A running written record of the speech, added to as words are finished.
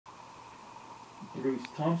Bruce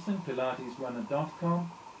Thompson,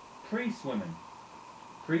 PilatesRunner.com. Pre-swimming.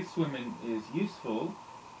 Pre-swimming is useful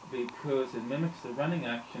because it mimics the running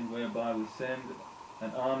action whereby we send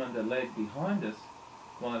an arm and a leg behind us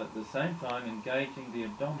while at the same time engaging the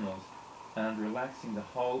abdominals and relaxing the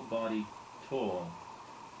whole body taut.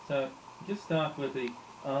 So just start with the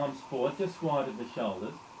arms forward, just wide of the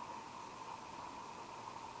shoulders.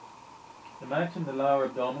 Imagine the lower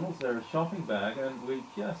abdominals, they're a shopping bag, and we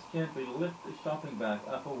just gently lift the shopping bag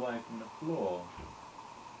up away from the floor.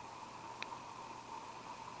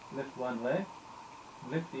 Lift one leg,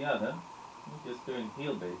 lift the other. We're just doing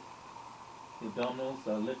heel beats. The abdominals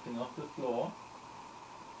are lifting off the floor.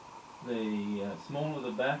 The small of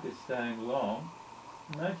the back is staying long.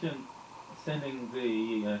 Imagine sending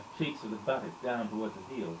the cheeks of the buttock down towards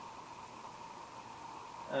the heels.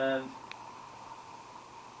 And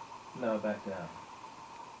lower back down.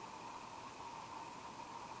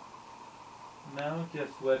 Now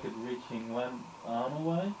just work at reaching one arm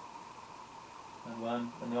away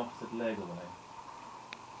and the opposite leg away.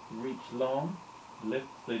 Reach long, lift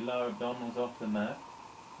the lower abdominals off the mat,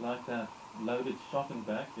 like that loaded shopping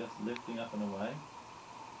bag, just lifting up and away.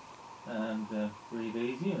 And breathe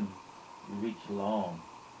easy and reach long.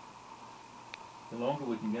 The longer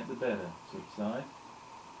we can get, the better. Switch sides.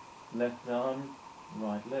 Left arm,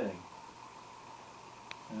 right leg.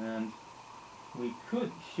 And we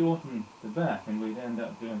could shorten the back and we'd end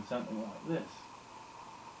up doing something like this.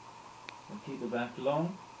 So keep the back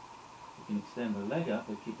long. You can extend the leg up,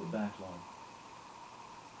 but keep the back long.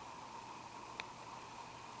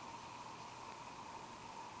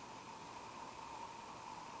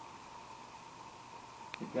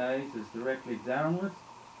 The gaze is directly downwards.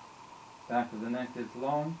 Back of the neck is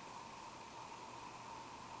long.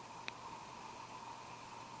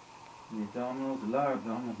 The abdominals, the lower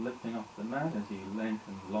abdominals lifting off the mat as you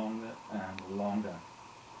lengthen longer and longer.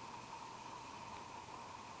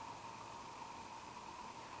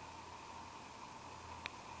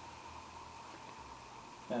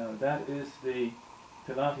 Now that is the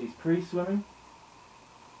Pilates pre-swimming.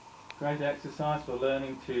 Great exercise for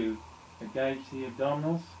learning to engage the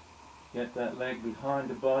abdominals, get that leg behind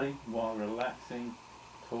the body while relaxing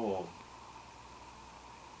taut.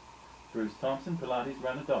 Bruce Thompson,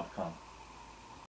 PilatesRunner.com.